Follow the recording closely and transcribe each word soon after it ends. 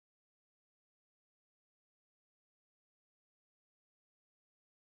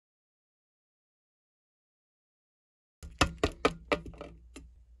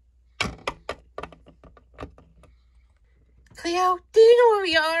Cleo, do you know where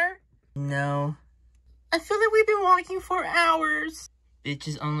we are? No. I feel like we've been walking for hours. It's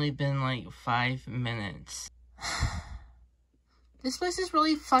just only been like 5 minutes. This place is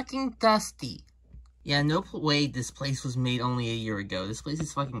really fucking dusty. Yeah, no way this place was made only a year ago. This place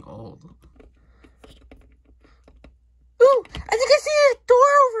is fucking old. Ooh, I think I see a door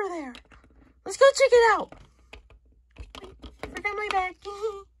over there. Let's go check it out. Wait, I forgot my bag.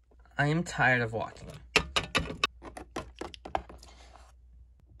 I am tired of walking.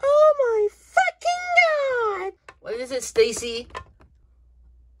 Oh my fucking god! What is it, Stacy?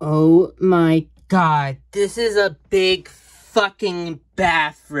 Oh my god, this is a big fucking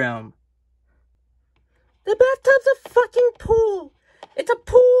bathroom. The bathtub's a fucking pool. It's a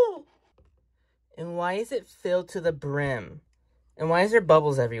pool. And why is it filled to the brim? And why is there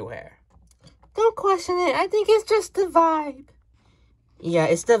bubbles everywhere? Don't question it. I think it's just the vibe. Yeah,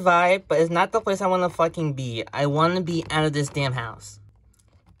 it's the vibe, but it's not the place I want to fucking be. I want to be out of this damn house.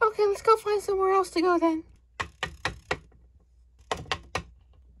 Okay, let's go find somewhere else to go then.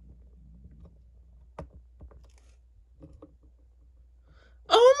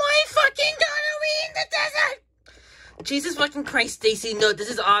 Oh my fucking god, are we in the desert? Jesus fucking Christ, Stacy, no,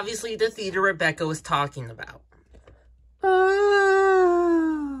 this is obviously the theater Rebecca was talking about. Oh.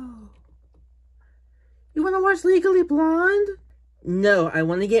 You want to watch Legally Blonde? No, I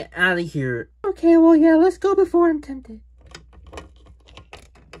want to get out of here. Okay, well, yeah, let's go before I'm tempted.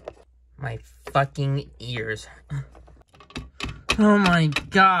 My fucking ears. Oh my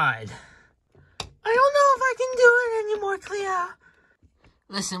god. I don't know if I can do it anymore, Clea.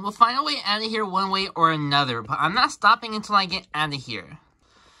 Listen, we'll find a way out of here one way or another, but I'm not stopping until I get out of here.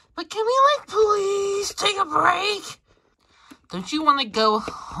 But can we, like, please take a break? Don't you want to go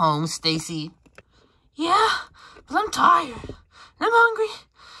home, Stacy? Yeah, but I'm tired. And I'm hungry.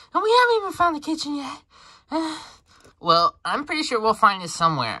 And we haven't even found the kitchen yet. Well, I'm pretty sure we'll find it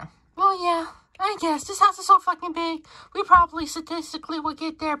somewhere. Well, yeah, I guess. This house is so fucking big. We probably statistically will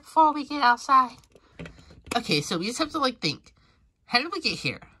get there before we get outside. Okay, so we just have to, like, think. How did we get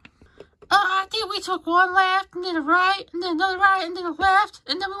here? I think we took one left, and then a right, and then another right, and then a left,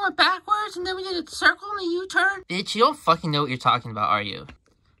 and then we went backwards, and then we did a circle and a U-turn. Bitch, you don't fucking know what you're talking about, are you?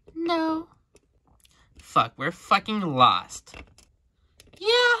 No. Fuck, we're fucking lost.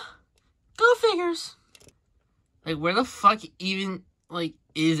 Yeah, go figures. Like, where the fuck even, like,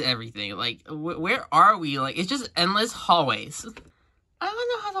 is everything? Like, where are we? Like, it's just endless hallways. I don't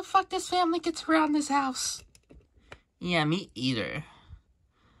know how the fuck this family gets around this house. Yeah, me either.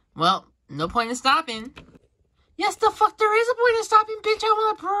 Well, no point in stopping. Yes, the fuck there is a point in stopping, bitch. I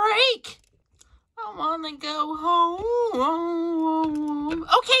want a break. I want to go home.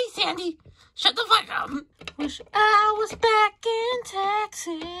 Okay, Sandy. Shut the fuck up. Wish I was back in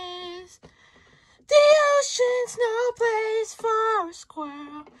Texas. The ocean's no place for a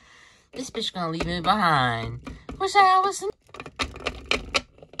squirrel. This bitch gonna leave it behind. Wish I was in...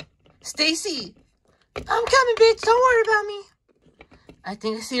 Stacy! I'm coming, bitch. Don't worry about me. I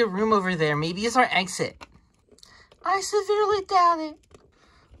think I see a room over there. Maybe it's our exit. I severely doubt it.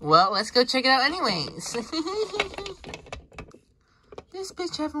 Well, let's go check it out anyways. This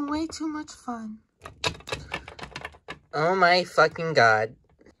bitch having way too much fun. Oh my fucking god.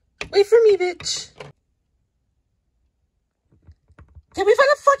 Wait for me, bitch. Did we find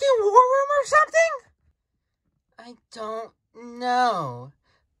a fucking war room or something? I don't know.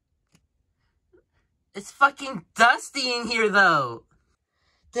 It's fucking dusty in here, though.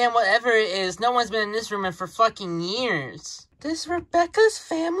 Damn, whatever it is, no one's been in this room for fucking years. Does Rebecca's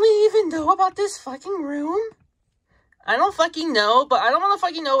family even know about this fucking room? I don't fucking know, but I don't want to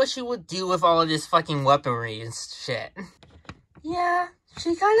fucking know what she would do with all of this fucking weaponry and shit. Yeah,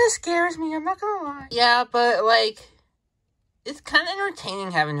 she kind of scares me, I'm not gonna lie. Yeah, but, like, it's kind of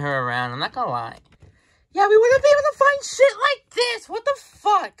entertaining having her around, I'm not gonna lie. Yeah, we wouldn't be able to find shit like this, what the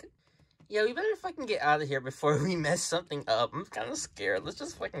fuck? Yeah, we better fucking get out of here before we mess something up. I'm kind of scared. Let's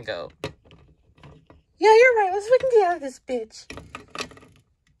just fucking go. Yeah, you're right. Let's fucking get out of this bitch.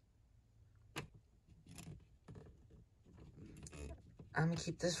 I'm gonna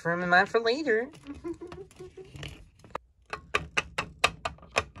keep this room in mind for later.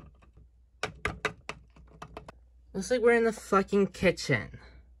 Looks like we're in the fucking kitchen.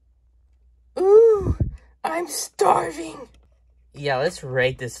 Ooh, I'm starving. Yeah, let's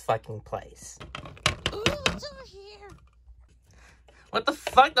raid this fucking place. Ooh, what's over here? What the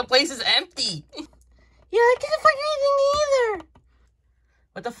fuck? The place is empty. Yeah, I can't find anything either.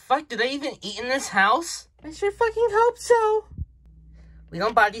 What the fuck? Do they even eat in this house? I sure fucking hope so. We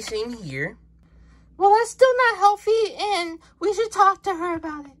don't body shame here. Well, that's still not healthy, and we should talk to her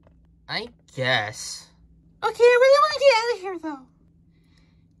about it. I guess. Okay, I really want to get out of here, though.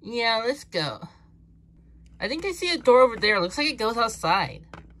 Yeah, let's go. I think I see a door over there. Looks like it goes outside.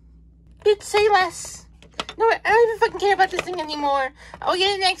 Bitch, say less. No, I don't even fucking care about this thing anymore. I'll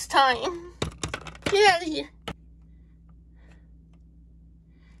get it next time. Get out of here.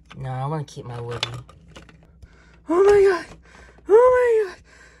 No, I want to keep my Woody. Oh my god. Oh my god.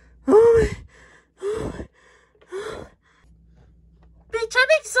 Oh my. Oh my. Oh. Bitch, I'm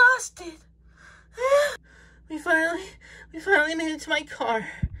exhausted. We finally made it to my car.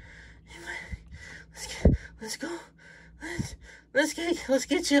 Let's go. Let's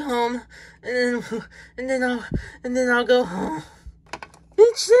get you home, and then I'll go home.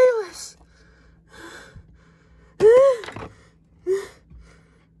 Bitch, say less.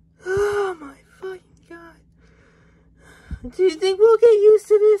 Oh my fucking god. Do you think we'll get used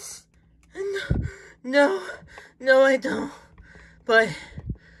to this? No, I don't. But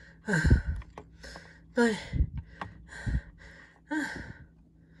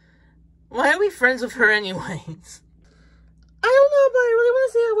why are we friends with her anyways? I don't know, but I really want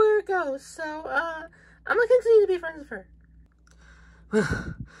to see where it goes. So, I'm gonna continue to be friends with her.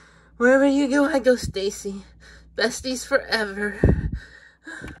 Well, wherever you go, I go, Stacy. Besties forever.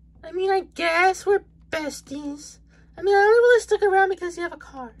 I mean, I guess we're besties. I mean, I only really stuck around because you have a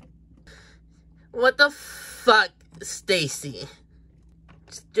car. What the fuck, Stacy?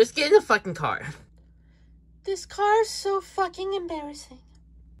 Just get in the fucking car. This car is so fucking embarrassing.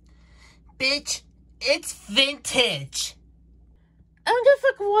 Bitch, it's vintage. I don't give a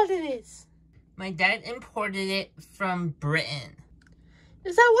fuck what it is. My dad imported it from Britain.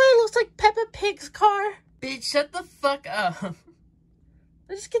 Is that why it looks like Peppa Pig's car? Bitch, shut the fuck up.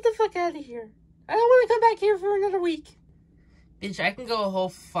 Let's just get the fuck out of here. I don't want to come back here for another week. Bitch, I can go a whole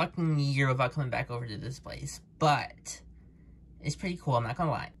fucking year without coming back over to this place. But it's pretty cool, I'm not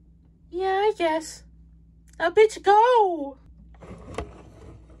gonna lie. Yeah, I guess. Now, bitch, go!